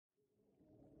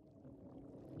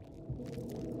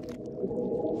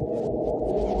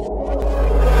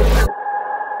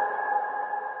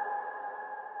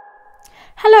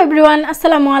everyone,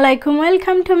 Assalamu alaikum.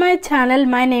 Welcome to my channel.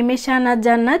 My name is Shahnaz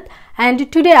Jannat and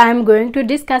today I am going to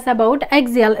discuss about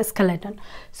axial skeleton.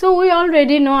 So we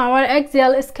already know our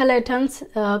axial skeletons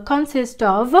consist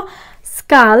of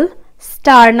skull,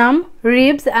 sternum,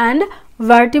 ribs and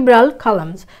vertebral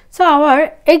columns. So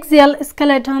our axial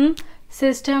skeleton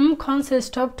system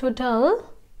consists of total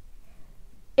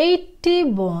 80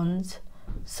 bones.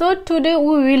 So today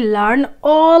we will learn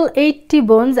all 80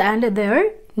 bones and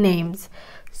their names.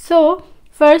 So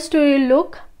first we will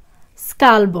look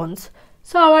skull bones.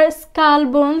 So our skull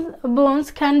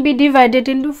bones can be divided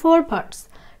into four parts: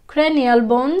 cranial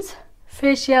bones,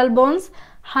 facial bones,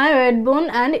 hyoid bone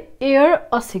and ear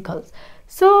ossicles.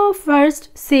 So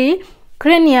first see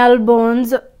cranial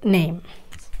bones name.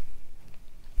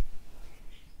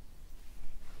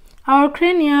 Our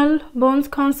cranial bones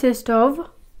consist of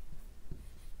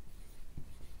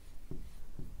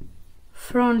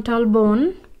frontal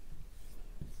bone,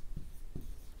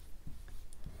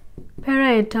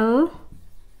 parietal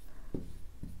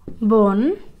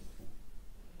bone,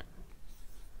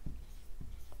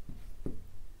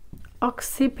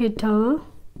 occipital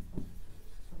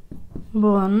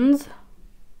bone,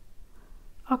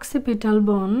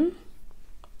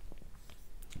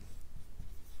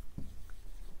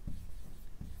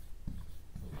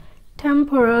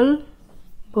 temporal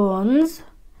bones,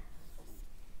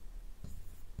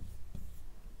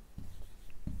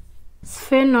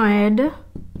 sphenoid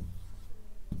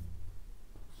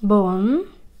bone,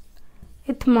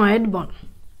 ethmoid bone.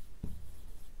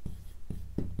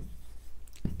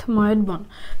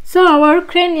 So our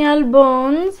cranial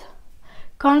bones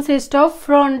consist of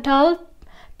frontal,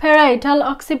 parietal,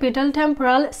 occipital,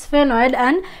 temporal, sphenoid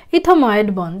and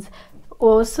ethmoid bones.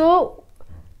 Also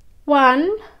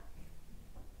 1,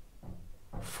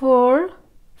 4,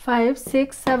 5,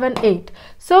 6, 7, 8.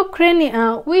 So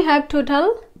we have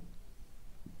total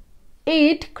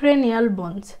 8 cranial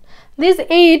bones. These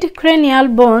 8 cranial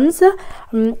bones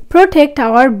protect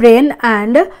our brain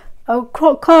and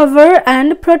cover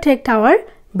and protect our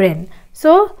brain.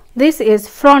 So this is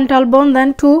frontal bone,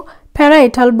 then 2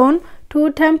 parietal bone,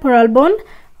 2 temporal bone,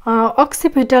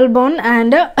 occipital bone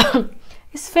and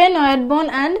sphenoid bone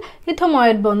and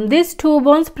ethmoid bone. These 2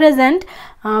 bones present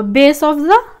base of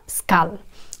the skull.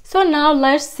 So now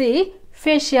let's see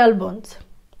facial bones.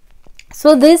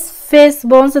 So these face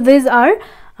bones, these are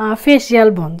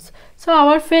facial bones. So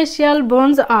our facial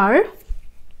bones are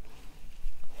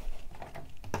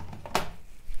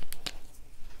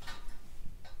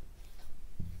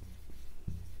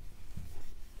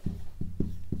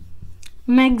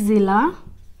maxilla,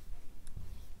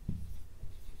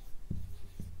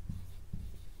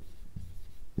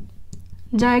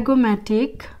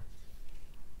 zygomatic,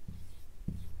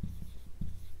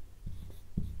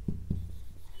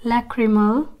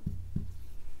 lacrimal,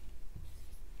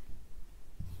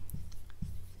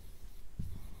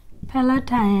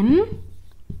 palatine,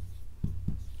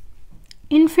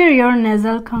 inferior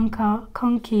nasal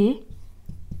conchae,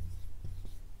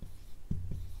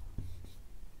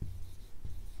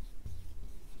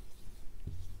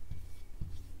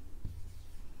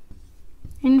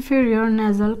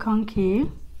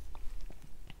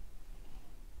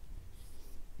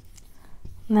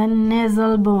 then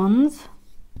nasal bones,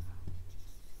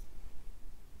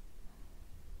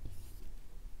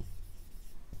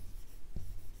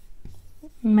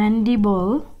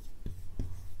 mandible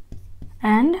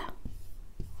and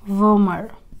vomer.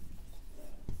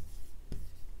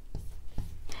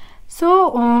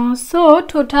 So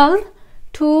total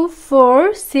 2,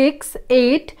 4, 6,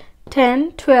 8,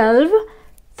 10, 12,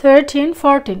 13,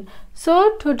 14.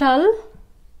 So total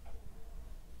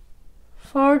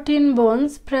 14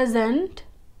 bones present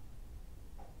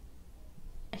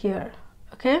here.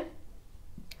 Okay.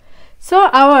 So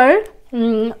our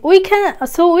we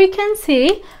can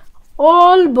see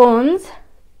all bones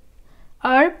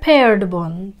are paired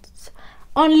bones.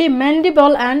 Only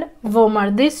mandible and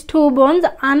vomer, these 2 bones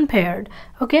unpaired.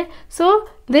 Okay, so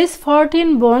these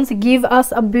 14 bones give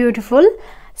us a beautiful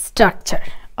structure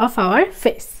of our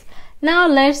face. Now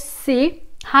let's see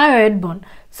hyoid bone.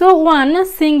 So one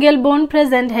single bone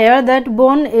present here, that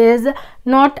bone is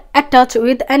not attached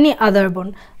with any other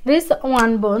bone. This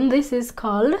one bone, this is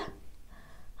called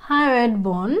hyoid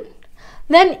bone.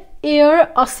 Then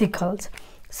ear ossicles.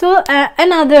 So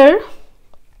another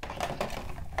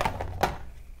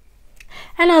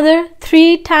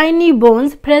 3 tiny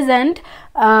bones present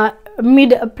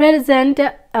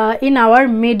in our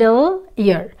middle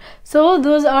ear. So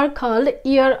those are called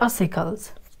ear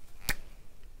ossicles.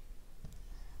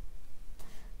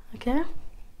 Okay.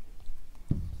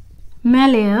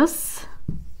 Malleus,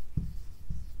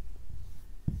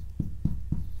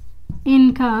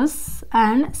 incus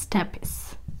and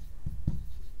stapes.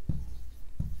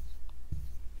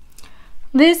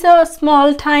 These are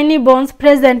small tiny bones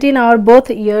present in our both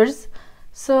ears,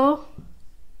 so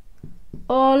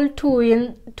all two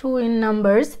in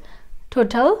numbers,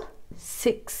 total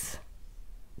 6.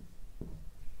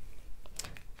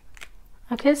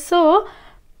 Okay, so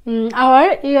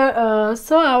our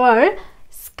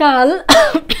skull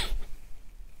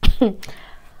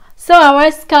so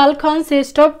our skull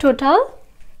consists of total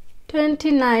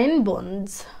 29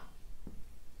 bones.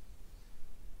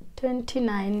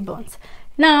 29 bones.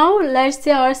 Now let's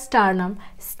see our sternum.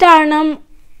 Sternum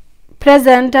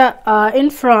present in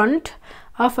front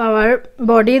of our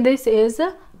body. This is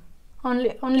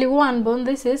only one bone.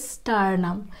 This is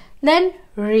sternum. Then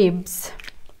ribs.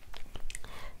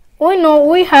 We know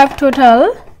we have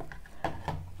total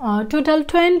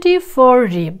 24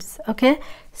 ribs. Okay,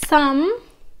 some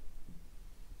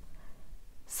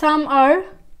are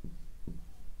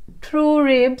true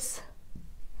ribs,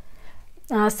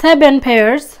 7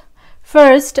 pairs,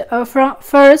 from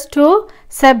first to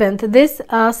 7th. This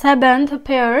 7th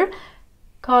pair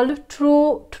called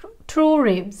true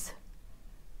ribs.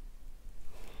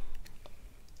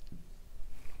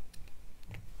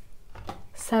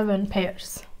 Seven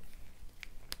pairs.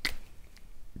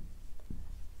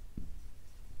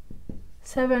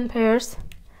 7 pairs.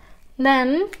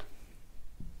 Then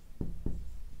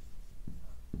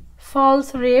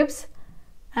false ribs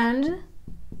and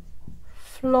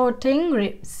floating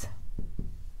ribs.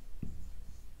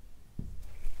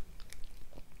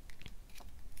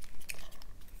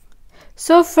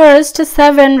 So first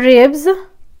 7 ribs,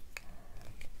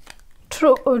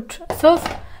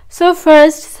 so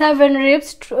first 7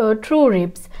 ribs, true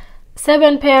ribs,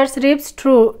 7 pairs ribs,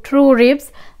 true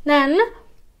ribs. Then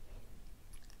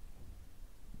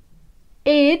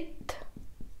 8th,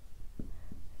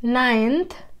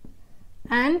 9th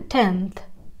and 10th.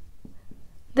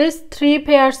 These 3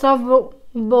 pairs of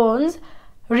bones,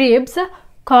 ribs,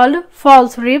 called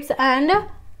false ribs, and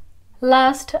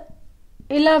last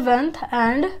 11th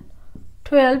and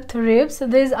 12th ribs,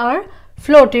 these are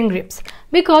floating ribs,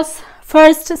 because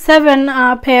first 7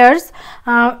 pairs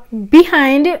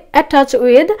behind attached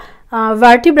with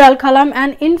vertebral column,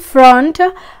 and in front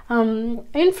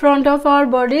of our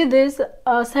body these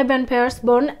 7 pairs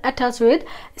bone attached with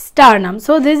sternum.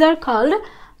 So these are called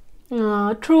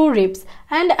true ribs.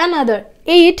 And another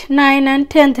 8, 9 and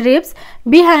 10th ribs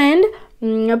behind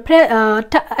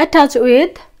attached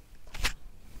with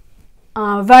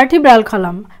vertebral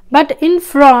column, but in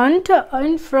front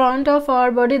of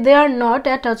our body they are not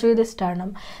attached with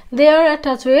sternum, they are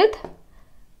attached with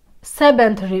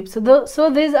 7th ribs. So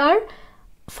these are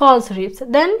false ribs.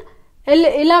 Then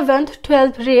 11th,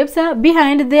 12th ribs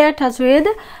behind they are attached with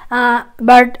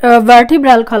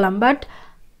vertebral column, but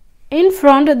in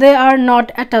front they are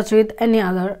not attached with any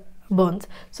other bones.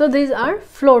 So these are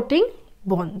floating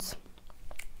bones.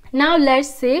 Now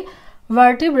let's see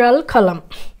vertebral column.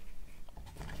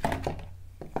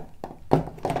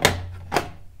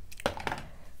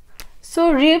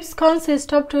 So ribs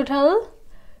consist of total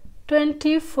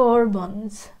 24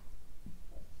 bones.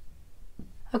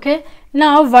 Okay,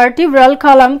 now vertebral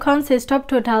column consists of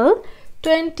total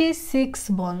 26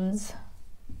 bones.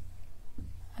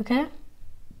 Okay,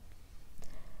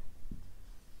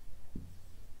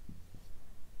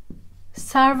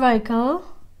 cervical,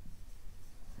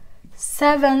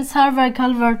 7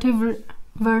 cervical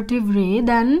vertebrae,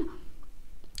 then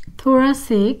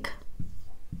thoracic,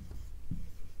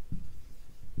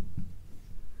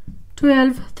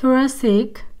 12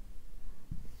 thoracic,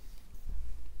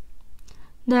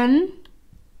 then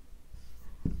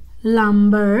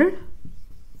lumbar,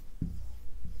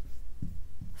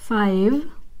 5,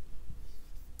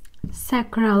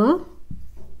 sacral,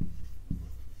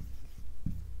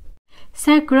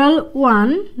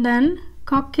 1, then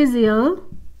coccygeal,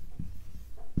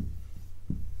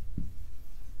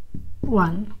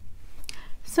 1.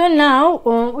 So now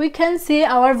we can see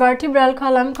our vertebral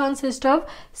column consists of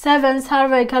 7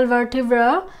 cervical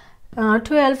vertebra,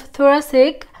 12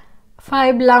 thoracic,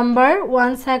 5 lumbar,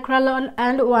 1 sacral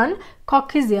and 1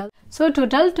 coccygeal. So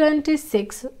total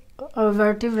 26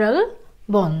 vertebral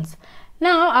bones.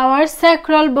 Now our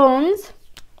sacral bones.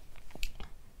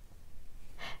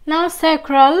 Now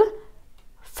sacral,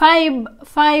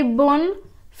 5 bone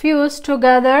fuse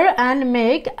together and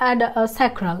make a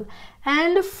sacral,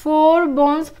 and 4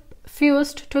 bones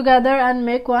fused together and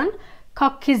make one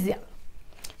coccygeal.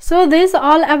 So this is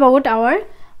all about our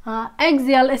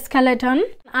axial skeleton.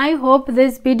 I hope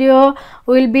this video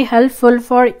will be helpful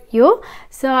for you.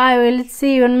 So I will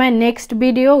see you in my next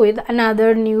video with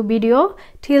another new video.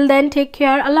 Till then, take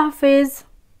care. Allah Hafiz.